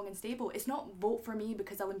be strong and stable. It's not vote for me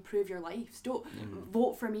because I'll improve your lives. Don't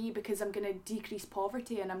vote for me because I'm going to decrease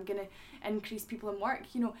poverty and I'm going to increase people in work.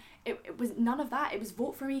 You know, it was none of that. It was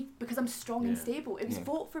vote for me because I'm strong and stable. It was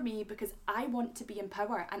vote for me because I want to be in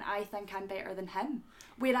power and I think I'm better than him.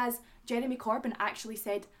 Whereas Jeremy Corbyn actually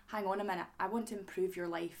said, hang on a minute, I want to improve your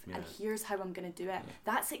life and here's how I'm going to do it.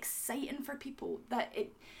 That's exciting for people. That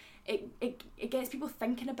it gets people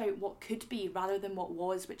thinking about what could be rather than what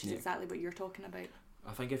was, which is exactly what you're talking about.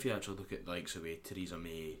 I think if you actually look at like the way Theresa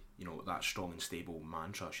May, you know, that strong and stable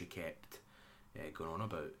mantra she kept going on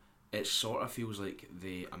about, it sort of feels like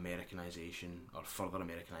the Americanisation or further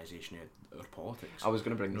Americanisation of our politics. I was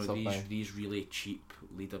going to bring this up. These really cheap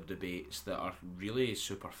leader debates that are really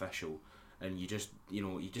superficial, and you just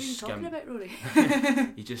skim. What are you talking about, Rory?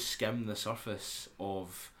 You just skim the surface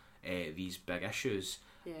of these big issues.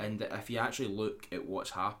 Yeah. And if you actually look at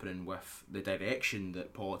what's happening with the direction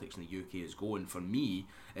that politics in the UK is going, for me,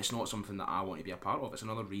 it's not something that I want to be a part of. It's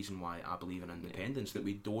another reason why I believe in independence, that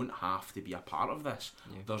we don't have to be a part of this.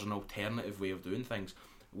 There's an alternative way of doing things.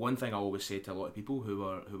 One thing I always say to a lot of people who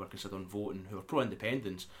are considering voting, who are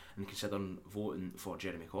pro-independence and considering voting for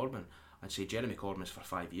Jeremy Corbyn, I'd say Jeremy Corbyn is for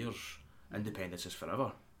 5 years, independence is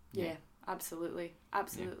forever. Yeah. Absolutely.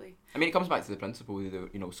 I mean, it comes back to the principle that,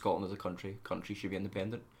 you know, Scotland as a country should be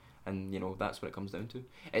independent, and, you know, that's what it comes down to.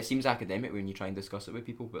 It seems academic when you try and discuss it with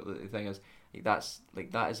people, but the thing is,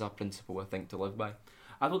 that is a principle I think to live by.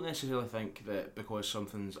 I don't necessarily think that because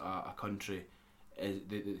something's a country,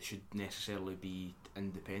 that it should necessarily be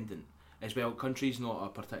independent. As well, country's not a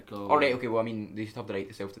particular... Alright, okay, well, I mean, they should have the right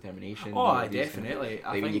to self-determination. Oh, definitely.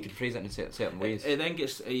 I think you could phrase it in certain ways. It then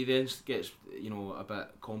gets, you know, a bit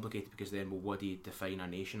complicated, because then, well, what do you define a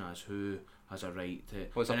nation as? Who has a right to...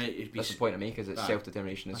 Well, that's the point I make, is it's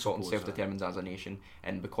self-determination, and Scotland self-determines as a nation,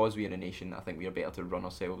 and because we are a nation, I think we are better to run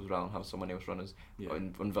ourselves rather than have someone else run us.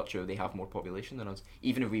 On virtue, they have more population than us.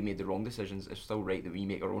 Even if we made the wrong decisions, it's still right that we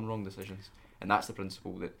make our own wrong decisions, and that's the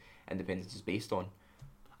principle that independence is based on.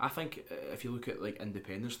 I think if you look at like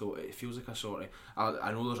independence, though, it feels like a sort of...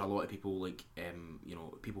 I know there's a lot of people like you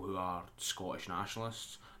know, people who are Scottish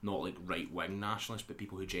nationalists, not like right-wing nationalists, but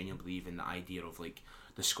people who genuinely believe in the idea of like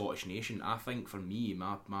the Scottish nation. I think for me,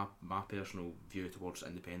 my personal view towards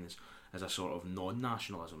independence is a sort of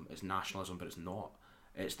non-nationalism. It's nationalism, but it's not.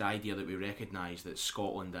 It's the idea that we recognise that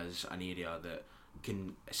Scotland is an area that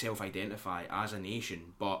can self-identify as a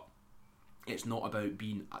nation, but it's not about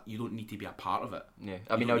being. You don't need to be a part of it. Yeah,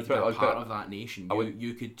 I mean, I would be a part of that nation.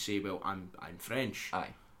 You could say, well, I'm French. Aye.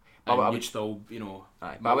 And you'd still, you know,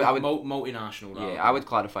 aye. But I would multinational. Yeah, I would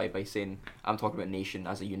clarify by saying I'm talking about nation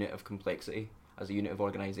as a unit of complexity, as a unit of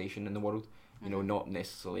organisation in the world. You know, not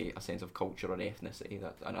necessarily a sense of culture or ethnicity.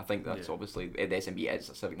 And I think that's obviously the SNP is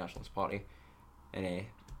a civic nationalist party, and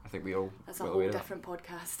I think we all. That's a whole different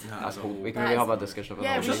podcast. We can really have a discussion about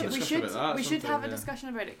that. We should have a discussion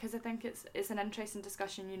about it, because I think it's an interesting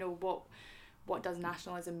discussion. You know, what does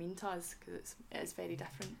nationalism mean to us? Because it is very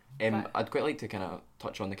different. I'd quite like to kind of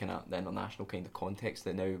touch on the kind of the international kind of context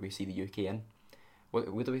that now we see the UK in. What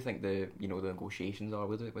do we think the negotiations are?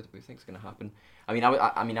 What do we think is going to happen? I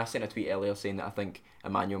mean, I sent a tweet earlier saying that I think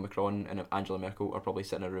Emmanuel Macron and Angela Merkel are probably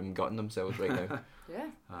sitting in a room gutting themselves right now. Yeah.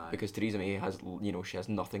 Because Theresa May has, she has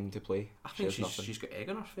nothing to play. I think she's got egg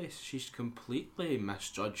on her face. She's completely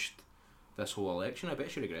misjudged this whole election. I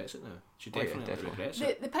bet she regrets it now. She definitely regrets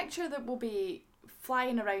it. The picture that will be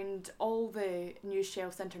flying around all the news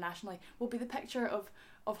shelves internationally will be the picture of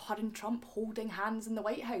her and Trump holding hands in the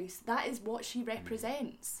White House. That is what she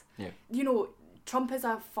represents. Yeah. You know, Trump is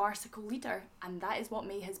a farcical leader, and that is what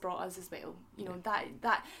May has brought us as well. You know,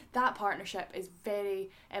 that partnership is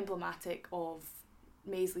very emblematic of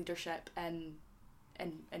May's leadership in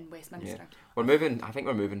Westminster. Yeah. I think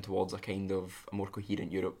we're moving towards a kind of a more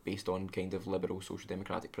coherent Europe based on kind of liberal social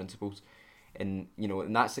democratic principles. And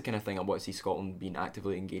and that's the kind of thing I want to see Scotland being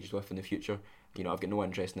actively engaged with in the future. I've got no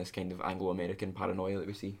interest in this kind of Anglo-American paranoia that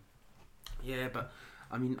we see. Yeah, but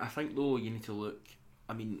I mean, I think though you need to look.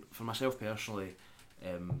 I mean, for myself personally,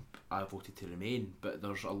 I voted to remain, but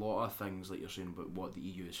there's a lot of things like you're saying about what the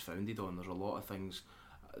EU is founded on. There's a lot of things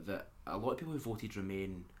that a lot of people who voted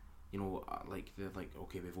remain, they're like,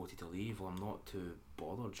 okay, we voted to leave. Well, I'm not too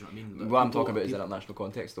bothered. Do you know what I mean? What I'm talking about is in a national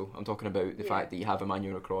context, though. I'm talking about the fact that you have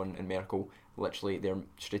Emmanuel Macron and Merkel. Literally, they're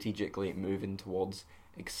strategically moving towards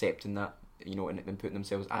accepting that, and putting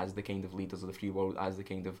themselves as the kind of leaders of the free world, as the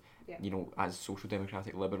kind of, as social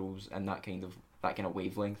democratic liberals, and that kind of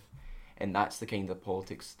wavelength. And that's the kind of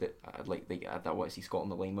politics that I want to see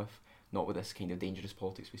Scotland align with. Not with this kind of dangerous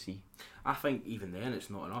politics we see. I think even then it's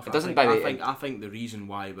not enough. I think the reason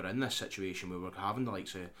why we're in this situation where we're having the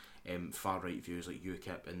likes of far right views like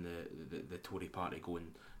UKIP and the Tory party going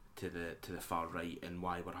to the far right, and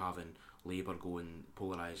why we're having Labour going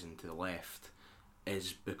polarising to the left,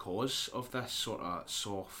 is because of this sort of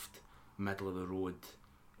soft middle of the road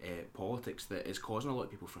politics that is causing a lot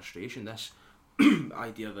of people frustration. This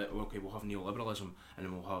idea that we'll have neoliberalism and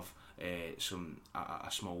then we'll have a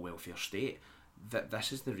small welfare state. That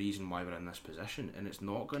this is the reason why we're in this position, and it's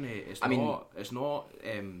not going to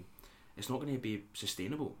be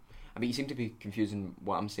sustainable. I mean, you seem to be confusing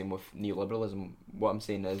what I'm saying with neoliberalism. What I'm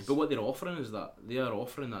saying is, but what they're offering is that they are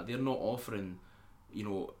offering that they're not offering.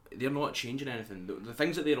 They're not changing anything. The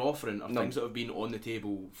things that they're offering are things that have been on the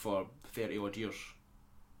table for 30 odd years.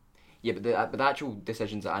 Yeah, but the actual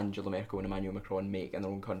decisions that Angela Merkel and Emmanuel Macron make in their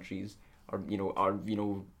own countries are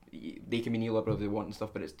they can be neoliberal if they want and stuff,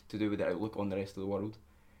 but it's to do with their outlook on the rest of the world.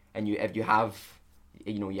 And if you have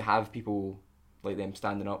people like them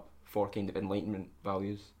standing up for kind of Enlightenment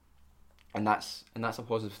values, and that's a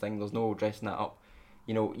positive thing. There's no dressing that up.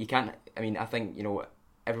 You can't. I mean, I think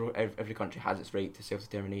every country has its right to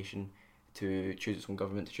self-determination, to choose its own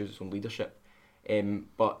government, to choose its own leadership.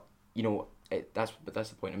 But that's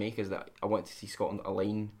the point I make, is that I want to see Scotland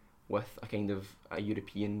align with a kind of a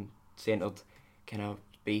European-centred kind of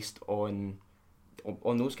based on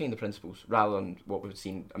those kind of principles, rather than what we've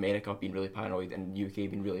seen America being really paranoid and UK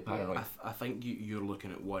being really paranoid. I think you're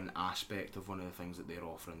looking at one aspect of one of the things that they're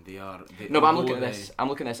offering. But I'm looking at this. I'm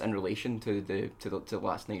looking at this in relation to the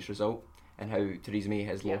last night's result, and how Theresa May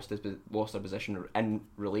has lost her position in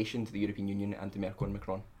relation to the European Union and to Merkel and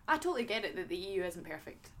Macron. I totally get it that the EU isn't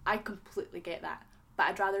perfect. I completely get that. But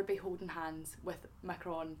I'd rather be holding hands with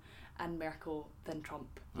Macron and Merkel than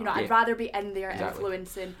Trump. I'd rather be in there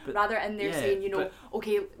influencing, rather in there saying,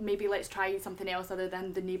 okay, maybe let's try something else other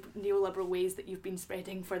than the neoliberal ways that you've been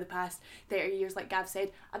spreading for the past 30 years, like Gav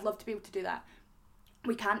said. I'd love to be able to do that.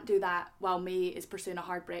 We can't do that while May is pursuing a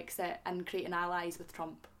hard Brexit and creating allies with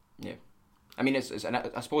Trump. Yeah. I mean, and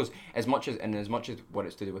I suppose as much as what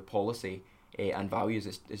it's to do with policy and values,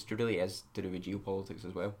 it really is to do with geopolitics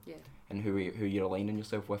as well. Yeah. And who you're aligning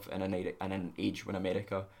yourself with in an age when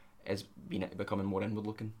America is becoming more inward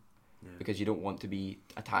looking. Yeah. Because you don't want to be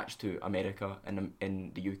attached to America and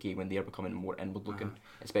in the UK when they're becoming more inward looking,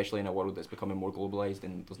 especially in a world that's becoming more globalised,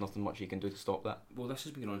 and there's nothing much you can do to stop that. Well, this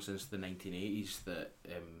has been going on since the 1980s, that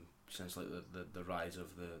since like the rise of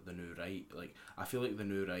the new right. Like, I feel like the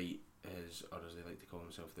new right is, or as they like to call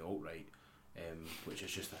themselves, the alt-right, which is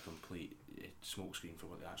just a complete smokescreen for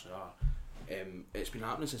what they actually are. It's been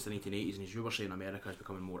happening since the 1980s, and as you were saying, America is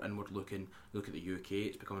becoming more inward looking. Look at the UK,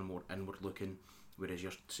 it's becoming more inward looking, whereas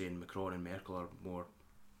you're saying Macron and Merkel are more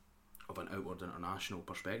of an outward international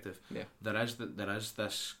perspective. Yeah. There is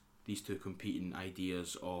these two competing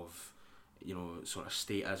ideas of, you know, sort of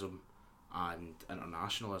statism and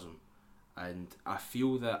internationalism, and I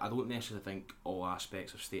feel that I don't necessarily think all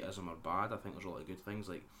aspects of statism are bad. I think there's a lot of good things,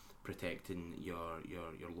 like protecting your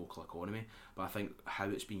local economy, but I think how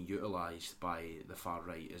it's been utilised by the far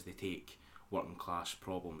right is they take working class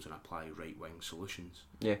problems and apply right wing solutions.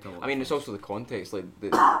 Yeah, I mean, it's also the context, like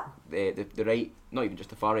the right, not even just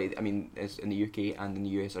the far right. I mean, it's in the UK and in the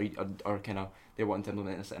US are kind of, they're wanting to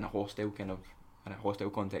implement this in a hostile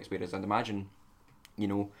context. Whereas I'd imagine, you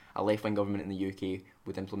know, a left wing government in the UK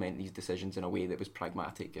would implement these decisions in a way that was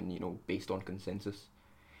pragmatic and, you know, based on consensus.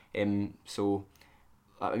 So,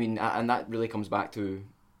 I mean, and that really comes back to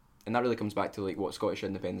like what Scottish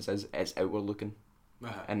independence is. It's outward looking.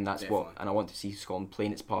 And that's definitely. And I want to see Scotland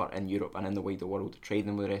playing its part in Europe and in the wider world,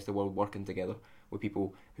 trading with the rest of the world, working together with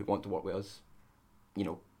people who want to work with us. You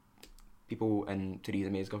know, people in Theresa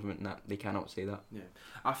May's government, and that they cannot say that. Yeah,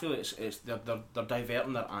 I feel they're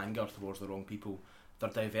diverting their anger towards the wrong people. They're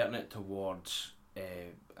diverting it towards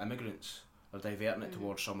immigrants. They're diverting it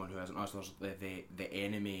towards someone who isn't us. There's the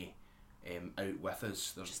enemy out with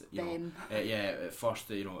us. There's just you them. know, at first,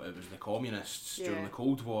 you know, it was the communists during the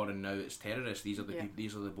Cold War, and now it's terrorists. These are the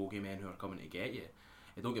these are the bogeymen who are coming to get you.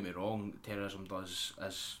 Don't get me wrong, terrorism does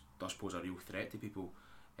pose a real threat to people.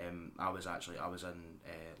 I was in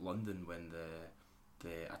London when the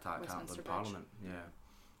attack happened in Parliament.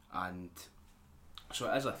 Yeah, and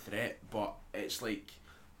so it is a threat, but it's like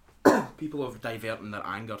people are diverting their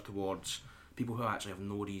anger towards people who actually have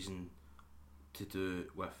no reason to do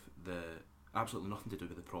with absolutely nothing to do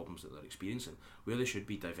with the problems that they're experiencing. Where they should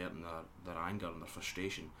be diverting their anger and their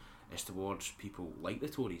frustration is towards people like the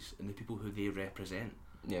Tories and the people who they represent.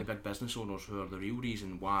 The big business owners who are the real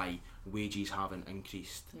reason why wages haven't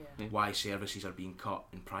increased, why services are being cut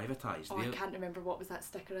and privatised. I can't remember what was that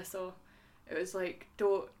sticker I saw. It was like,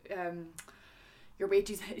 your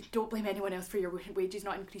wages, don't blame anyone else for your wages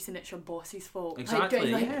not increasing, it's your boss's fault.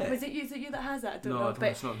 Exactly, Was it you that has that? I don't know. No, but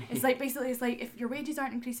it's not me. It's like, basically, it's like, if your wages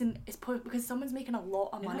aren't increasing, it's because someone's making a lot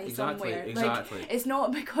of money somewhere. Exactly. Like, it's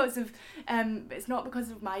not because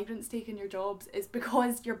of migrants taking your jobs, it's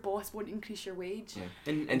because your boss won't increase your wage.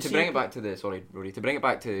 Yeah. And to bring it back to to bring it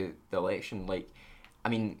back to the election, like, I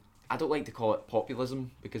mean, I don't like to call it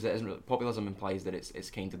populism, because it isn't really, populism implies that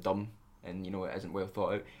it's kind of dumb and, you know, it isn't well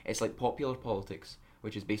thought out. It's like popular politics,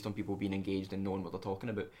 which is based on people being engaged and knowing what they're talking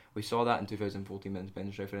about. We saw that in 2014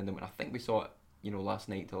 independence referendum, and I think we saw it, you know, last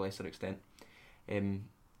night to a lesser extent. And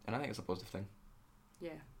I think it's a positive thing.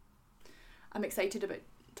 Yeah. I'm excited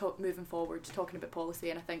about moving forward, talking about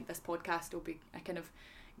policy, and I think this podcast will be a kind of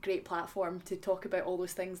great platform to talk about all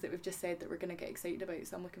those things that we've just said that we're going to get excited about.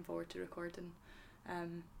 So I'm looking forward to recording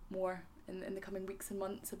more in the coming weeks and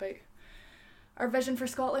months about our vision for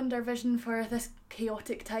Scotland, our vision for this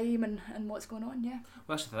chaotic time and what's going on. Yeah.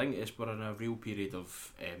 Well, that's the thing, is we're in a real period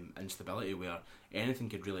of instability where anything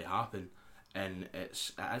could really happen, and it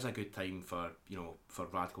is a good time for, you know, for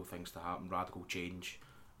radical things to happen, radical change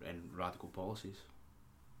and radical policies.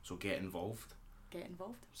 So get involved. Get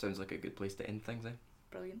involved. Sounds like a good place to end things, eh?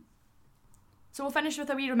 Brilliant. So we'll finish with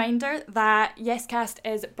a wee reminder that YesCast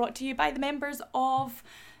is brought to you by the members of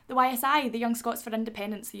the YSI, the Young Scots for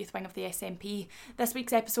Independence, the youth wing of the SNP. This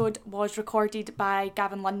week's episode was recorded by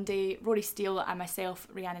Gavin Lundy, Rory Steele and myself,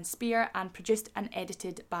 Rhiannon Spear, and produced and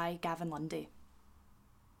edited by Gavin Lundy.